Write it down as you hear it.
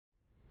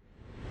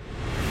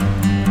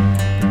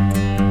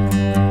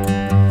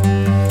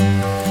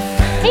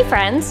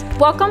friends.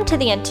 Welcome to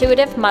the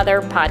Intuitive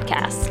Mother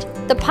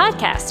Podcast, the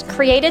podcast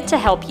created to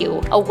help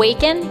you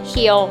awaken,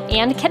 heal,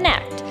 and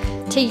connect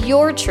to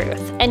your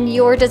truth and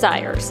your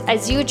desires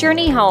as you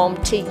journey home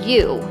to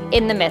you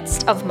in the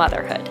midst of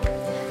motherhood.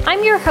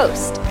 I'm your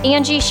host,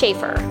 Angie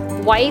Schaefer,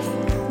 wife,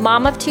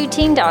 mom of 2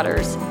 teen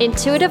daughters,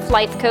 intuitive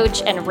life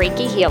coach and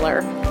Reiki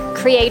healer,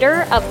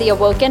 creator of The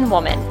Awoken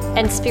Woman,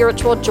 and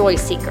spiritual joy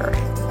seeker.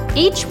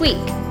 Each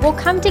week, we'll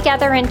come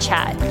together and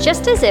chat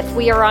just as if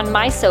we are on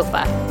my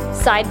sofa,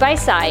 side by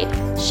side,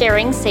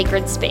 sharing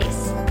sacred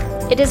space.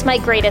 It is my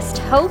greatest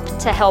hope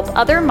to help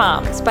other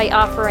moms by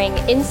offering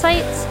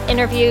insights,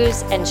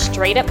 interviews, and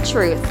straight up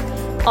truth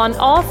on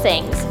all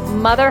things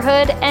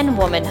motherhood and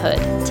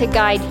womanhood to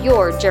guide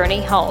your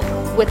journey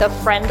home with a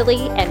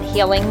friendly and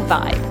healing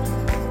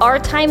vibe. Our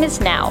time is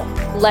now.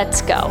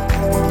 Let's go.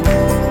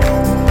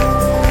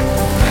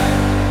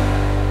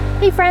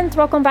 Hey friends,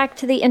 welcome back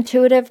to the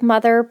Intuitive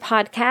Mother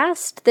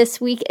Podcast.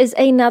 This week is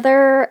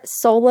another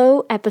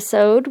solo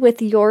episode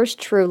with yours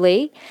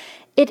truly.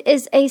 It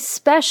is a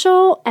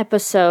special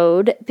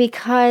episode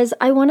because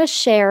I want to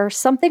share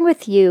something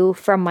with you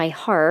from my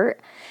heart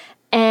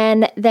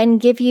and then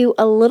give you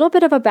a little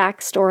bit of a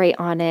backstory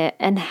on it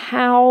and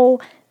how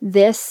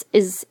this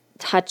is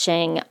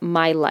touching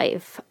my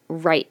life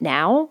right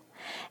now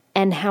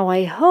and how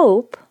I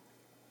hope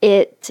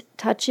it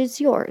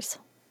touches yours.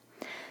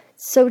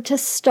 So to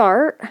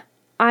start,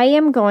 I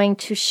am going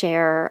to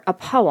share a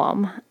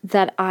poem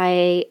that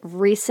I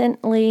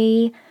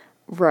recently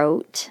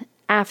wrote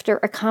after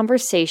a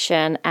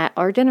conversation at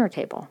our dinner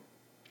table.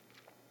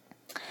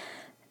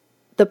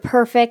 The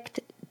perfect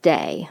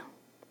day.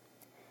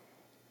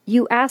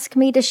 You ask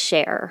me to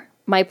share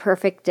my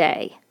perfect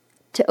day,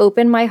 to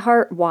open my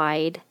heart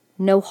wide,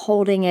 no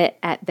holding it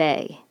at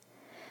bay.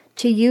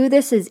 To you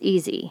this is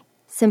easy,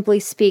 simply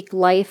speak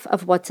life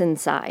of what's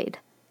inside.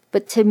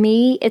 But to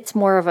me, it's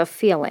more of a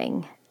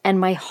feeling, and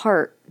my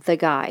heart the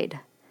guide.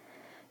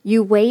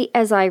 You wait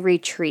as I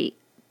retreat,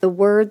 the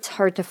words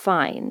hard to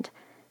find,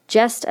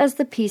 just as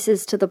the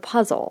pieces to the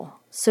puzzle,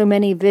 so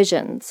many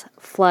visions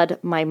flood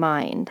my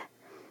mind.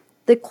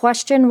 The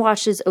question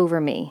washes over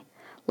me,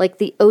 like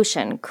the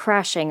ocean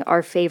crashing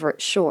our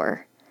favorite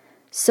shore.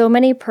 So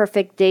many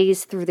perfect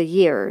days through the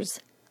years,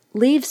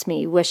 leaves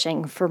me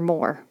wishing for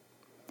more.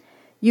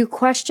 You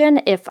question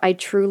if I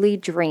truly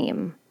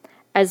dream,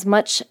 as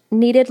much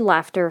needed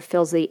laughter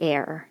fills the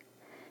air.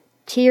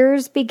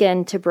 Tears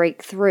begin to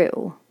break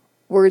through.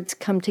 Words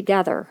come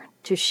together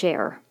to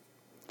share.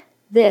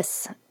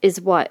 This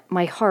is what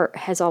my heart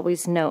has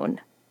always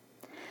known.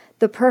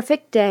 The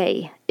perfect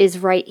day is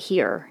right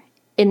here,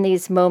 in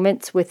these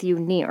moments with you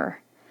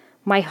near.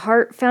 My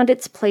heart found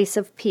its place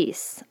of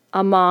peace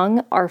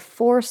among our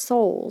 4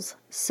 souls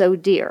so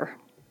dear.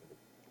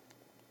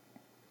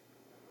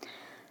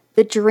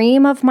 The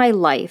dream of my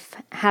life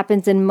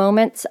happens in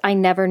moments I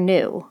never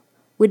knew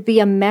would be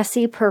a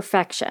messy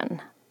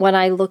perfection when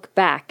I look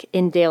back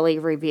in daily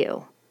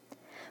review.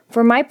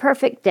 For my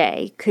perfect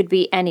day could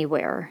be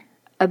anywhere,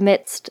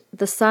 amidst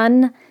the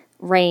sun,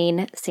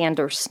 rain, sand,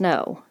 or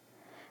snow.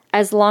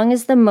 As long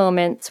as the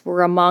moments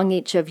were among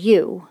each of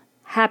you,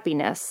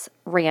 happiness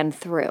ran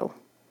through.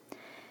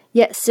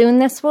 Yet soon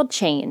this will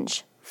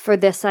change, for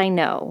this I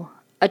know,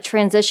 a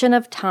transition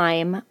of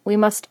time we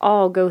must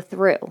all go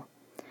through.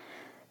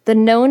 The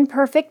known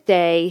perfect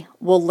day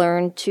will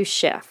learn to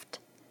shift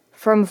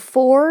from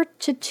 4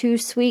 to 2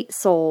 sweet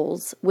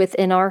souls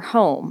within our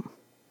home.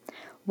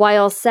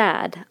 While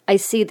sad, I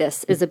see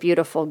this as a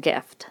beautiful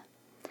gift.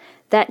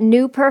 That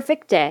new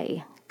perfect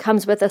day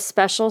comes with a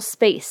special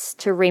space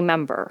to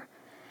remember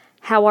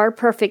how our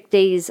perfect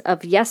days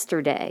of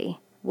yesterday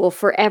will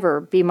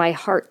forever be my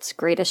heart's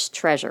greatest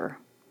treasure.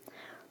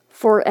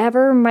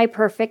 Forever my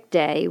perfect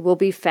day will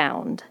be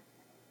found,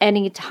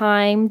 any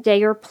time,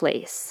 day, or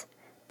place.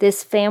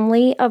 This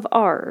family of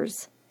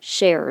ours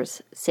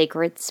shares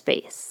sacred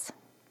space.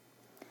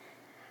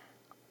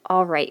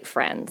 All right,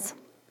 friends.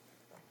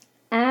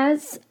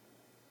 As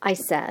I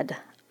said,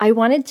 I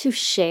wanted to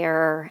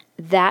share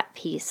that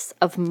piece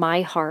of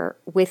my heart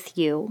with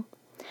you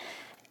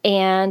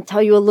and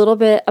tell you a little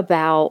bit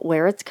about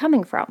where it's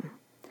coming from.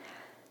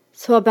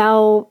 So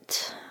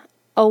about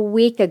a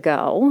week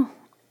ago,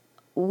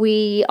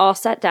 we all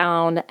sat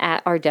down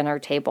at our dinner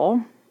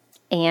table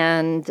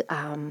and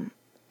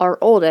our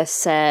oldest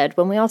said,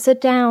 when we all sit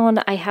down,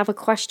 I have a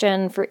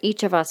question for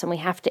each of us and we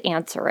have to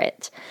answer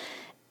it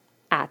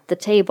at the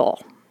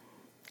table.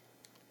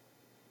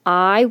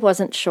 I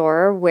wasn't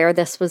sure where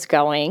this was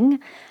going.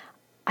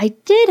 I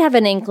did have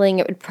an inkling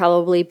it would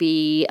probably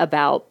be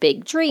about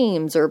big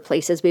dreams or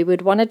places we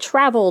would want to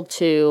travel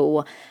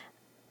to.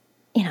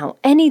 You know,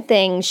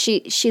 anything.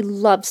 She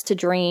loves to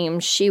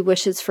dream. She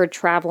wishes for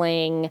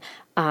traveling.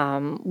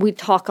 We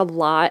talk a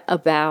lot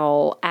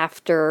about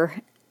after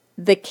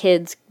the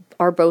kids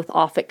are both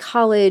off at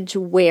college,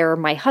 where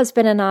my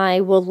husband and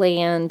I will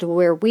land,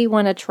 where we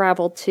want to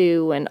travel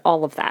to, and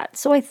all of that.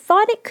 So I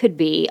thought it could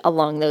be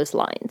along those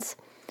lines.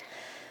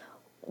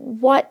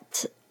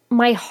 What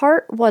my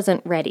heart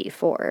wasn't ready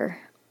for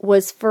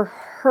was for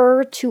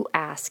her to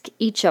ask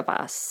each of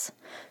us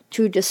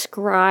to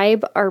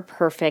describe our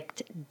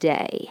perfect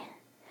day.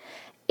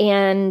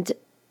 And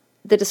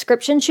the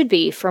description should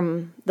be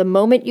from the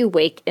moment you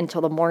wake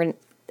until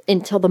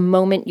the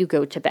moment you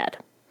go to bed.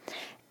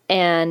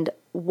 And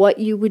what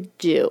you would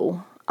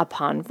do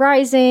upon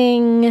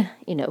rising,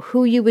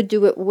 who you would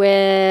do it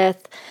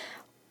with,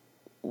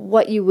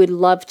 what you would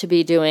love to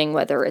be doing,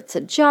 whether it's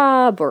a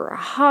job or a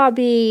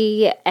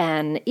hobby,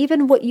 and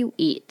even what you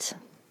eat.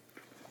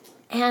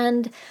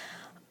 And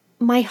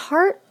my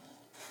heart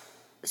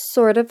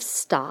sort of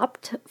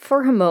stopped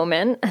for a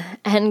moment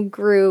and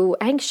grew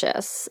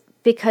anxious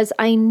because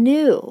I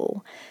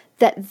knew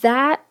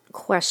that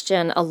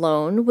question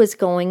alone was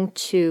going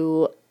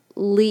to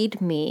lead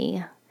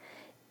me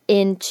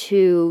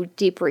into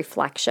deep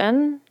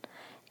reflection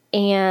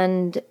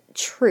and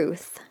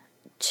truth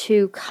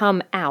to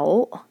come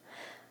out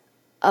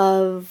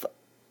of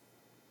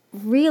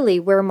really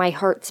where my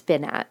heart's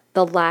been at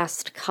the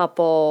last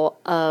couple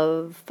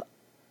of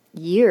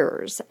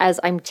years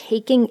as I'm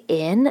taking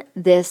in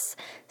this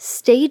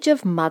stage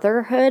of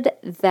motherhood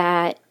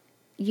that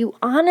you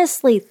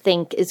honestly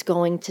think is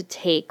going to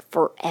take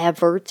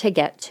forever to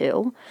get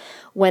to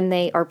when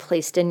they are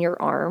placed in your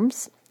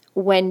arms,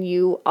 when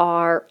you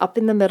are up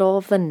in the middle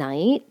of the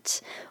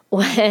night,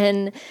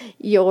 when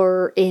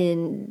you're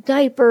in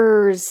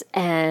diapers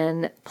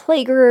and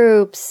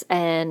playgroups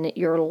and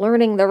you're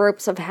learning the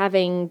ropes of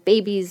having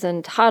babies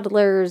and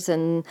toddlers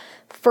and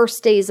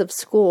first days of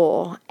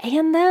school.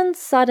 And then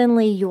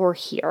suddenly you're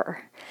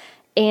here.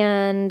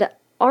 And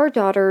our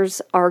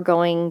daughters are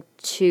going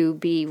to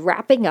be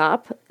wrapping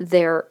up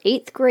their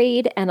 8th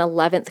grade and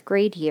 11th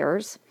grade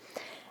years.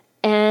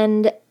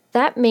 And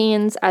that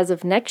means as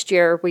of next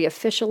year, we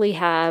officially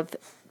have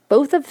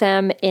both of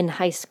them in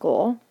high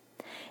school.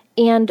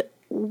 And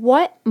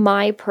what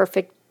my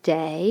perfect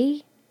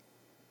day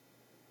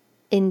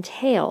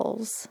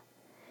entails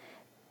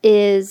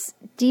is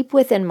deep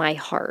within my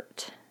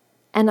heart.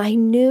 And I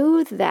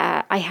knew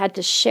that I had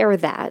to share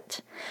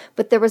that,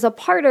 but there was a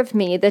part of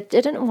me that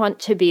didn't want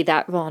to be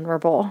that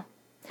vulnerable,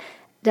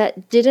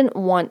 that didn't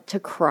want to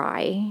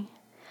cry,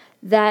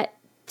 that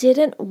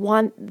didn't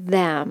want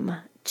them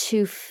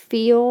to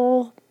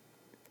feel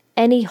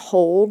any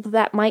hold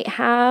that might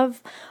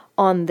have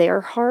on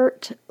their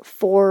heart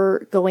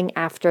for going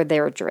after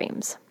their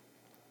dreams.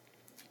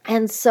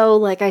 And so,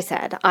 like I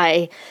said,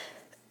 I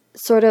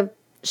sort of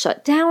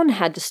shut down,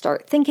 had to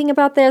start thinking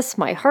about this.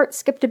 My heart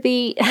skipped a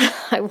beat.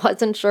 I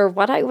wasn't sure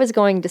what I was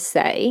going to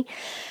say.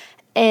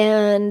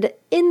 And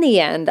in the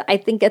end, I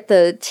think at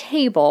the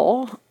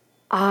table,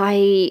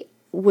 I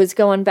was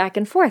going back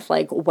and forth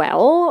like,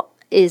 well,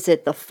 is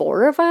it the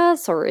 4 of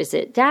us or is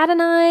it Dad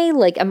and I?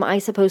 Like, am I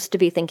supposed to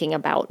be thinking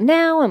about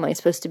now? Am I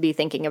supposed to be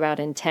thinking about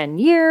in 10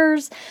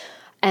 years?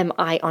 Am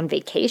I on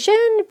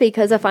vacation?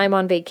 Because if I'm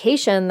on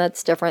vacation,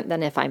 that's different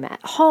than if I'm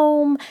at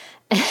home.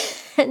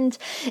 And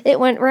it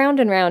went round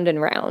and round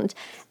and round.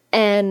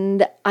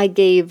 And I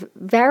gave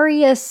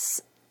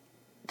various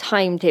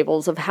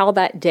timetables of how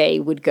that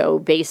day would go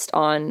based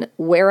on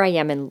where I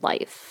am in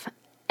life.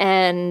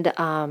 And,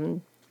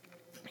 the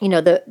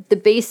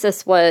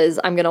basis was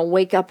I'm going to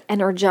wake up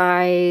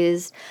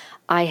energized.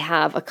 I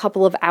have a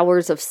couple of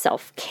hours of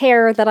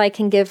self-care that I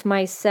can give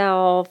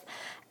myself.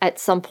 At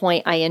some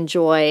point, I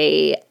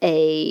enjoy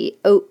a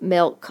oat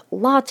milk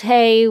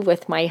latte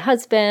with my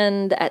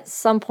husband. At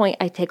some point,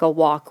 I take a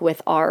walk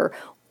with our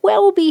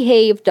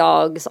well-behaved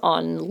dogs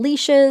on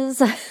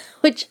leashes,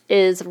 which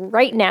is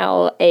right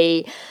now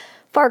a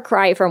far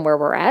cry from where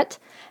we're at.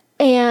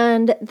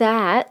 And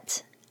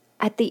that,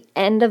 at the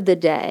end of the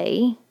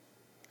day,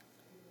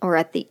 or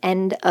at the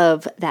end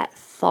of that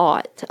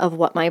thought of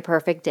what my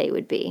perfect day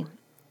would be,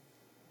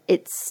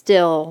 it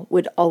still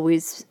would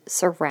always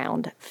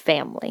surround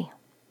family.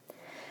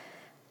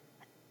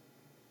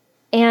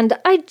 And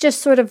I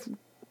just sort of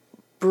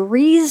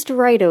breezed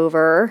right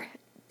over,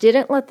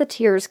 didn't let the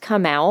tears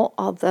come out,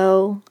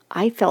 although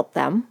I felt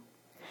them.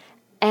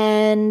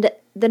 And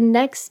the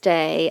next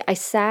day, I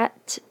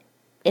sat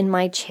in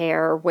my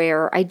chair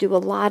where I do a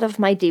lot of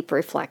my deep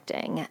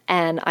reflecting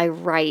and I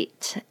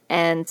write.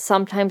 And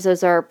sometimes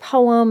those are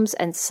poems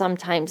and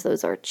sometimes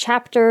those are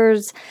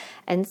chapters.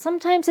 And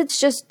sometimes it's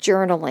just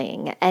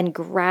journaling and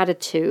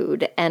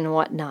gratitude and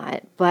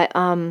whatnot. But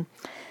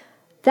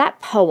that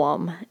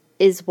poem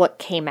is what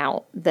came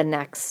out the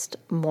next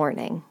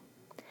morning.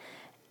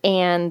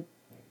 And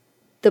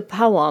the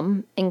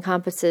poem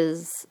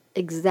encompasses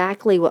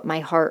exactly what my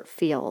heart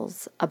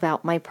feels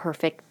about my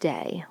perfect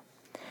day.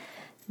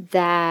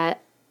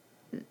 That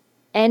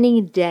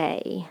any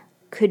day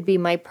could be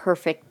my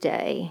perfect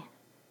day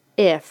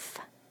if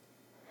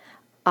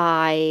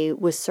I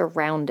was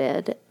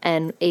surrounded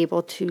and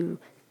able to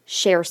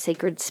share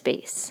sacred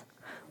space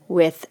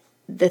with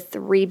the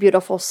 3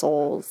 beautiful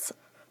souls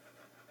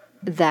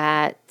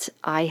that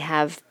I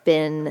have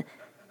been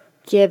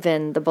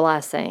given the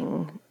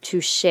blessing to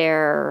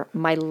share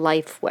my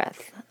life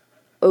with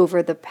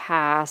over the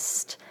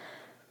past,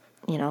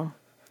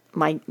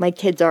 my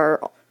kids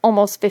are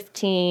almost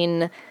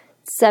 15,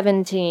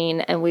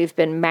 17 and we've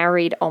been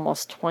married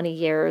almost 20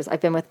 years.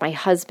 I've been with my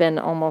husband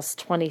almost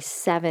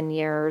 27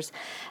 years.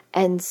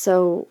 And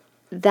so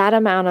that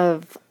amount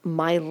of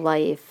my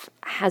life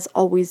has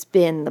always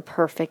been the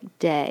perfect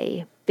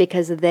day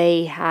because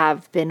they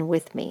have been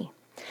with me.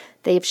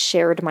 They've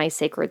shared my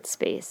sacred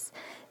space.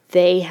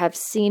 They have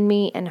seen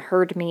me and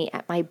heard me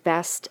at my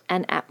best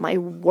and at my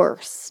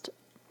worst.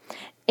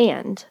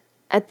 And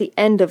at the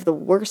end of the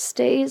worst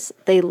days,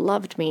 they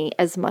loved me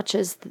as much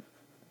as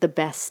the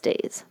best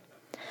days.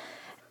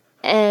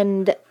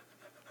 And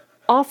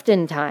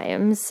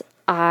oftentimes,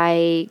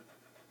 I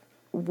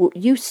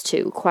used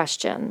to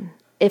question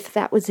if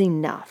that was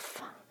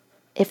enough.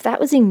 If that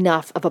was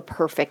enough of a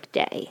perfect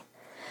day.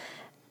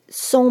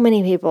 So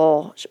many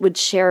people would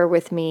share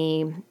with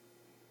me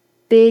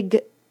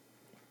big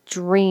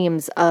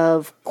dreams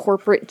of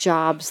corporate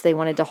jobs they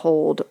wanted to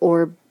hold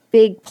or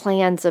big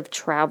plans of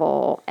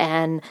travel.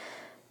 And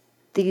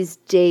these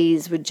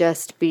days would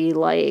just be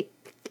like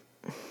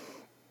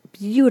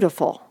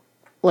beautiful,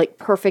 like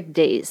perfect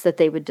days that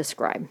they would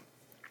describe.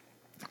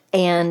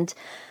 And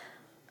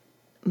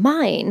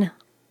mine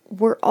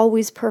were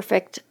always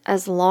perfect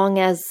as long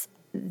as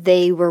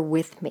they were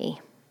with me.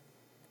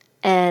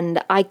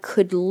 And I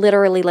could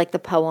literally, like the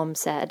poem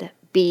said,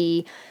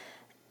 be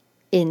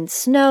in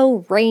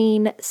snow,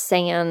 rain,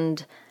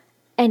 sand,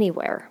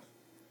 anywhere,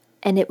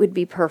 and it would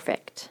be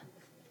perfect.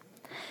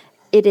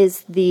 It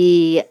is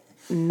the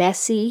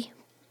messy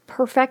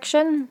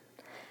perfection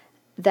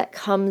that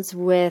comes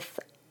with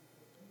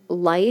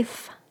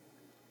life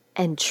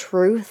and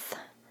truth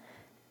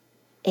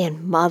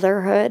and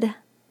motherhood.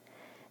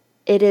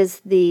 It is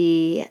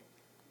the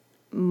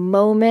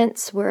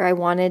moments where I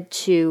wanted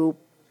to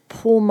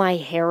pull my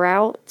hair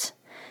out.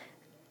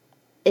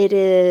 It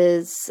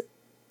is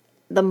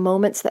the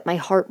moments that my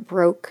heart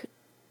broke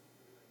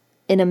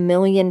in a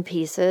million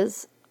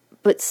pieces,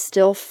 but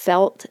still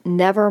felt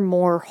never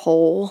more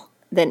whole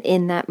than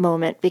in that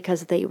moment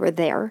because they were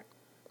there.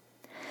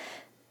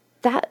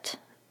 That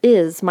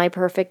is my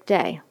perfect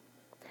day.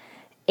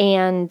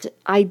 And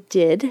I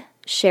did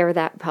share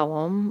that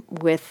poem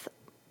with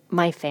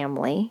my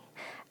family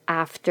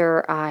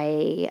after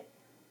I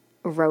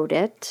wrote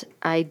it.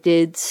 I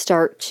did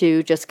start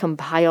to just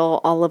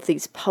compile all of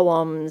these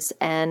poems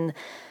and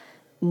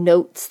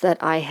notes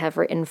that I have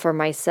written for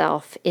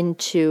myself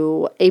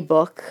into a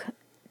book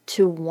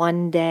to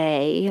one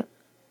day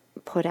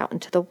put out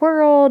into the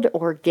world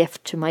or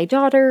gift to my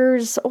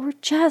daughters or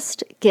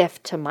just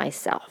gift to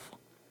myself.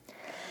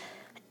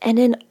 And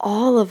in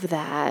all of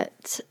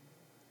that,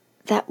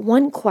 that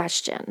one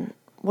question,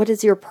 what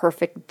is your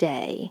perfect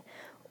day,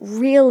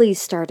 really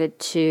started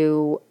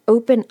to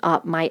open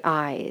up my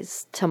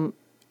eyes to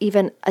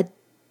even a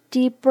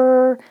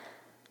deeper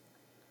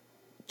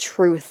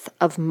truth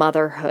of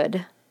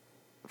motherhood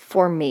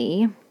for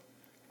me.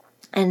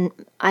 And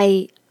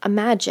I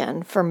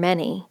imagine for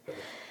many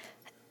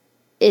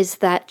is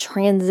that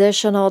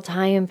transitional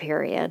time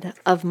period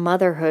of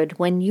motherhood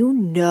when you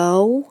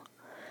know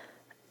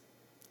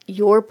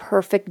your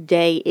perfect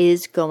day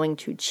is going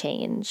to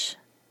change.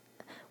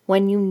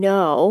 When you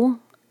know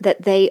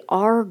that they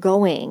are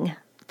going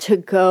to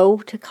go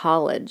to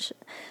college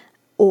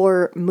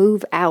or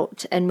move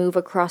out and move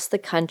across the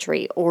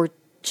country or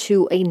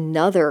to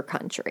another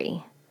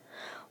country.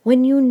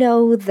 When you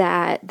know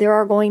that there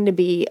are going to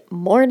be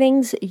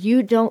mornings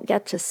you don't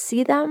get to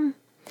see them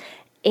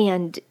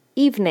and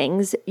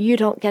evenings you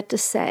don't get to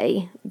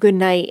say good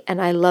night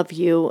and I love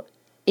you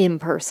in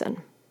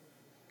person.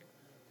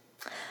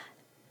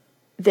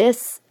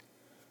 This,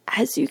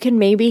 as you can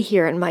maybe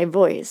hear in my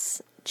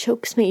voice,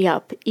 chokes me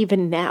up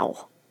even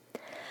now.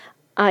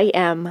 I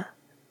am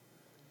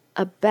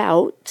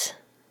about,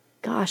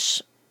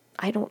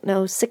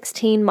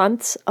 16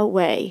 months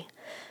away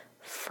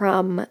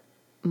from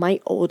my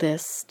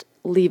oldest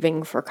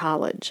leaving for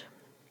college.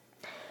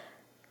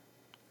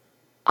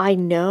 I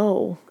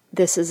know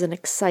this is an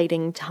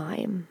exciting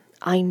time.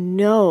 I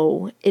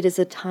know it is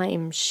a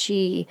time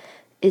she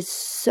is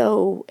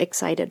so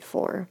excited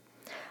for.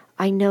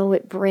 I know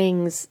it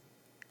brings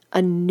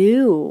a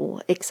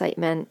new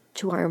excitement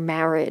to our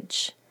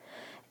marriage.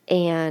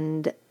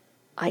 And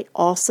I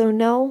also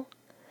know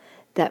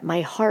that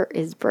my heart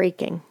is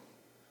breaking,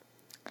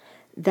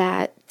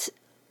 that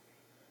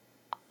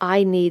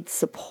I need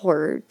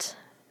support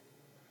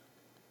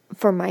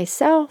for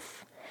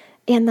myself,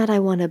 and that I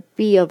want to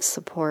be of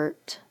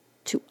support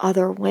to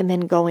other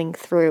women going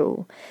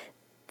through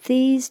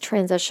these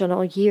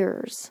transitional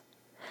years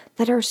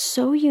that are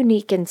so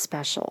unique and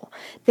special.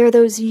 They're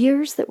those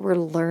years that we're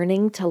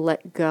learning to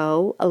let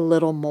go a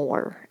little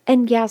more.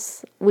 And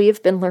yes,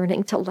 we've been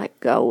learning to let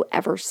go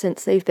ever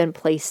since they've been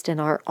placed in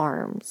our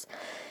arms.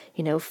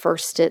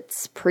 First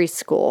it's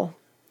preschool,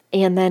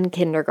 and then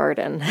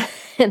kindergarten,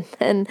 and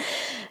then,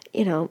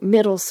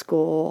 middle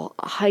school,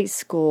 high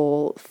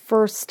school,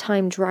 first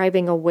time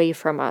driving away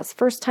from us,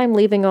 first time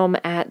leaving them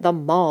at the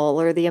mall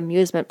or the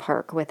amusement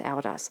park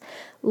without us.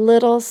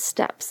 Little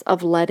steps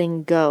of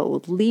letting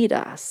go lead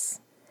us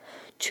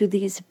to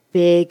these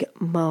big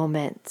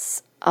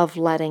moments of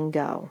letting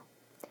go.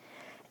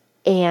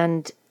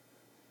 And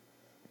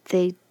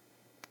they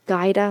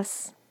guide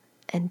us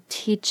and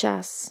teach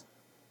us.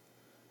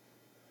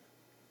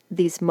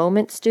 These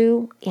moments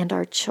do, and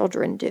our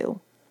children do.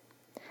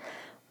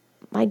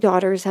 My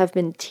daughters have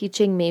been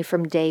teaching me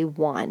from day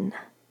one.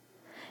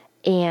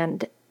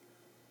 And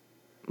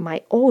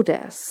my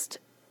oldest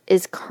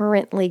is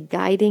currently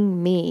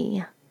guiding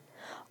me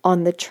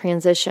on the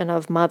transition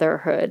of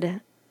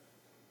motherhood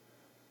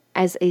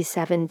as a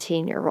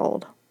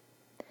 17-year-old.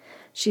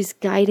 She's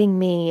guiding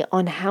me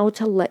on how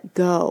to let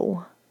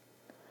go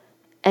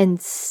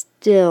and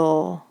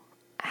still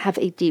have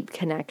a deep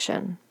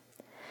connection.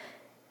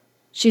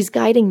 She's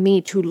guiding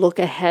me to look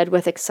ahead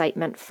with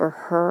excitement for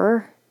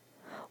her,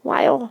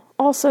 while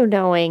also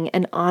knowing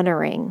and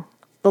honoring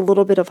the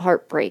little bit of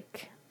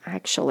heartbreak.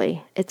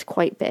 Actually, it's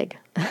quite big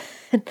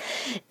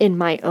in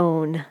my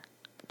own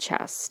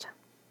chest.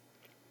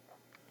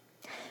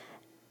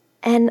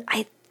 And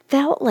I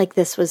felt like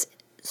this was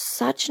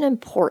such an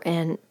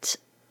important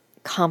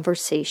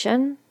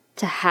conversation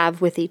to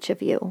have with each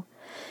of you,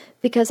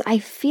 because I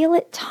feel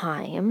at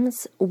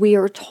times we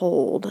are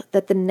told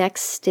that the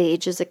next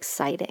stage is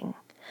exciting,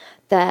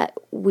 that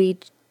we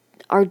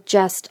are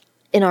just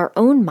in our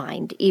own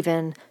mind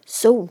even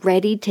so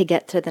ready to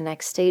get to the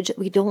next stage that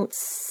we don't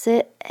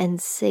sit and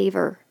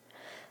savor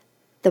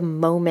the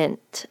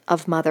moment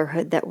of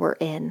motherhood that we're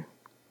in.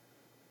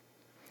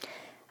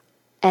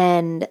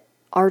 And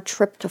our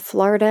trip to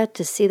Florida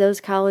to see those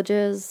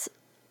colleges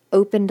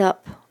opened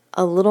up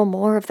a little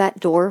more of that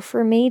door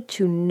for me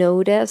to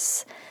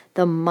notice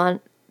the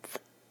month,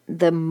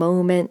 the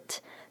moment,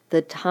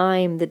 the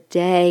time, the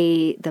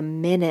day, the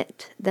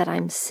minute that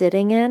I'm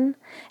sitting in,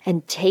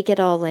 and take it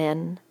all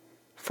in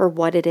for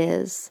what it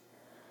is,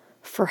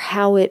 for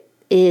how it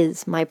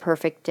is my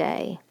perfect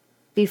day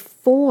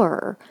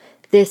before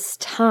this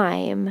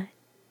time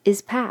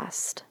is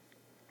past.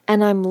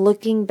 And I'm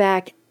looking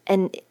back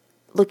and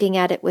looking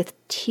at it with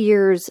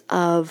tears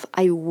of,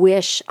 I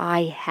wish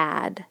I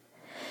had.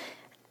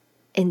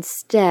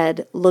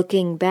 Instead,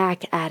 looking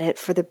back at it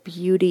for the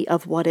beauty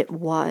of what it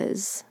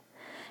was.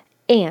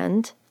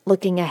 And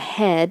looking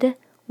ahead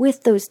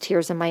with those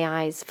tears in my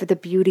eyes for the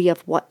beauty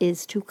of what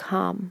is to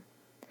come.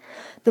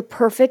 The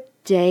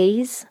perfect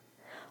days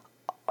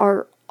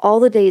are all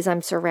the days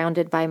I'm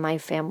surrounded by my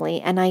family,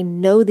 and I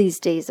know these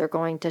days are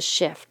going to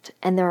shift,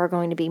 and there are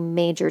going to be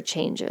major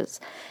changes,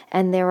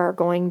 and there are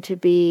going to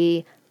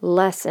be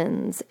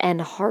lessons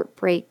and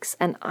heartbreaks,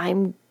 and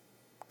I'm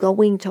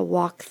going to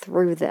walk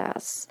through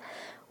this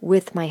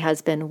with my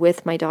husband,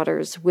 with my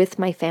daughters, with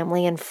my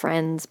family and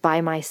friends by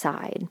my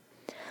side,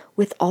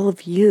 with all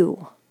of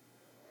you.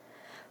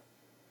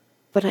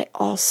 But I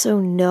also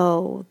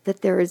know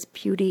that there is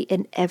beauty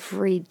in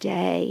every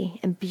day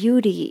and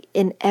beauty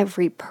in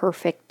every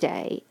perfect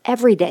day.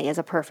 Every day is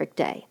a perfect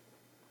day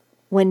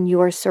when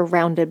you are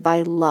surrounded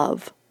by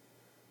love.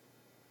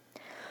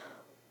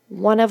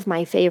 One of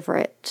my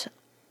favorite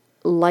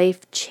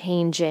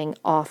life-changing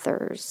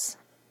authors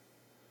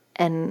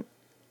and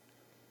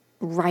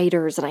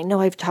writers, and I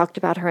know I've talked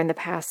about her in the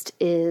past,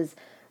 is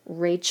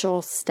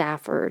Rachel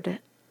Stafford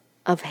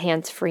of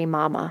Hands Free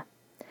Mama.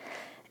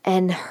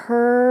 And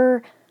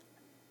her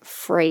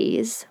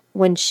phrase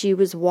when she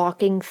was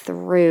walking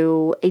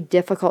through a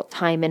difficult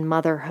time in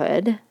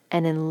motherhood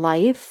and in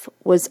life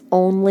was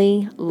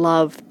only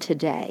love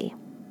today.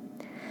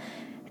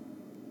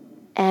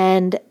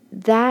 And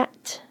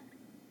that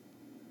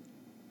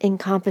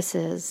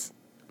encompasses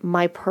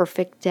my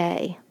perfect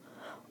day.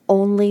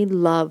 Only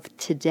love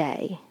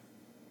today.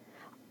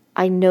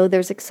 I know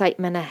there's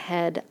excitement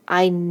ahead.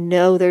 I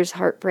know there's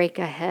heartbreak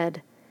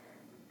ahead.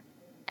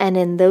 And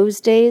in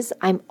those days,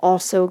 I'm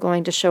also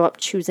going to show up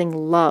choosing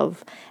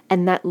love.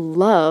 And that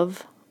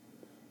love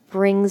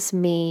brings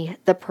me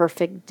the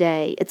perfect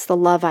day. It's the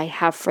love I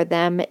have for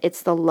them.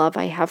 It's the love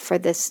I have for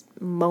this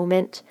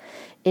moment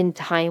in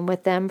time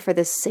with them, for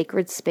this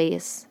sacred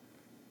space.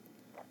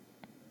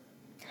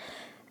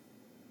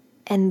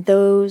 And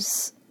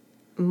those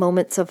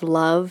moments of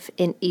love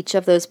in each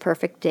of those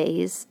perfect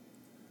days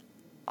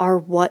are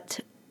what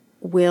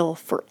will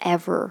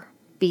forever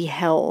be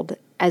held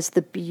as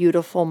the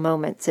beautiful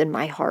moments in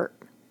my heart,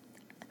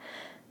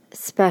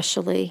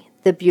 especially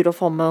the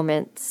beautiful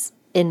moments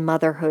in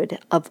motherhood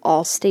of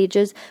all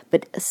stages,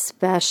 but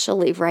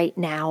especially right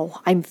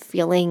now, I'm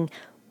feeling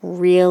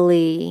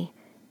really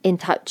in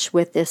touch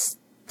with this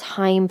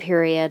time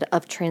period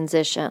of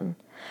transition,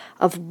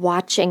 of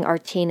watching our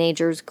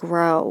teenagers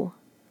grow,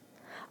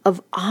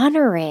 of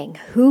honoring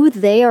who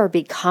they are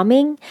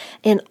becoming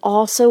and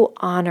also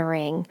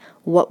honoring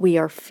what we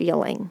are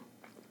feeling,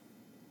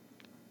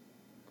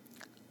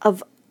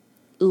 of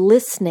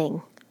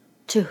listening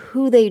to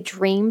who they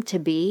dream to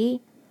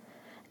be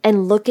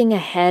and looking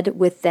ahead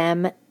with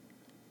them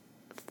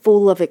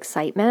full of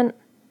excitement,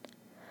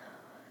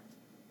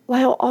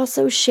 while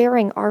also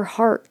sharing our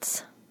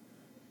hearts.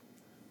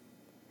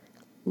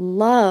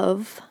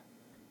 Love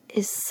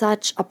is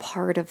such a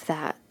part of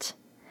that.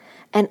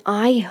 And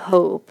I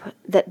hope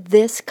that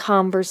this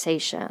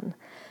conversation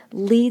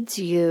leads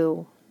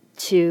you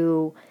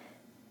to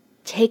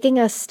taking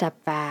a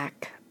step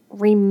back,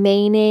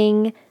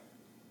 remaining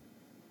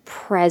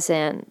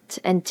present,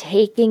 and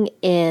taking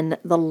in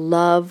the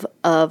love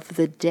of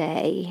the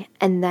day,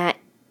 and that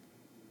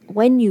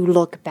when you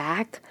look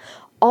back,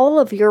 all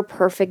of your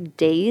perfect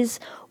days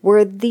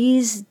were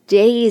these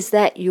days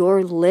that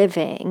you're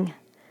living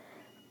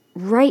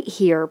right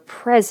here,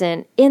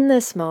 present in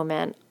this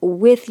moment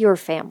with your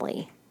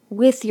family,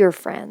 with your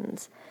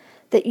friends,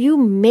 that you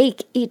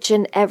make each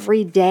and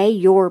every day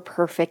your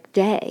perfect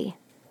day.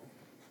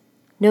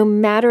 No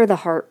matter the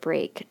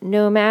heartbreak,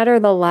 no matter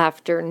the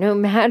laughter, no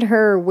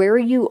matter where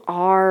you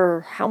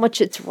are, how much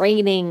it's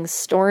raining,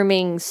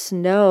 storming,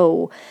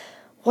 snow,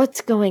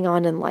 what's going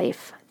on in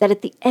life, that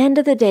at the end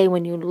of the day,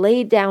 when you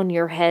lay down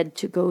your head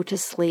to go to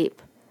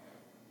sleep,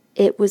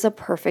 it was a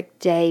perfect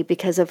day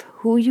because of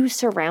who you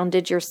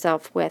surrounded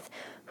yourself with,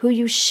 who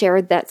you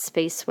shared that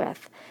space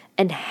with,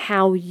 and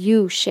how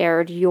you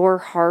shared your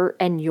heart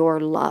and your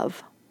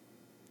love.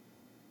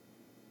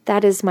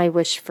 That is my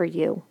wish for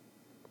you.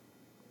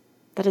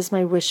 That is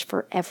my wish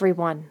for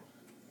everyone.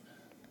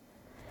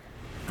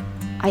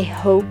 I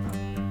hope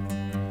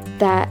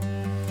that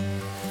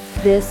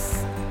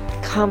this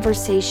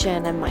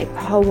conversation and my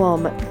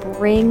poem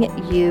bring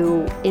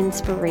you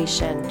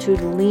inspiration to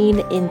lean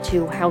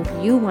into how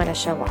you want to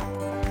show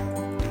up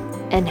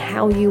and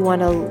how you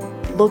want to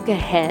look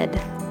ahead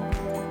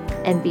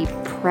and be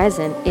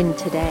present in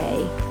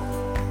today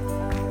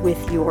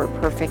with your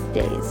perfect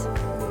days.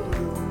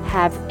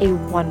 Have a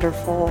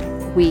wonderful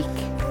week,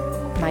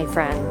 my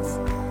friends.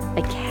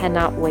 I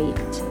cannot wait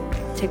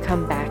to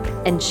come back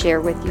and share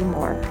with you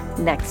more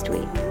next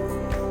week.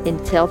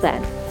 Until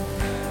then,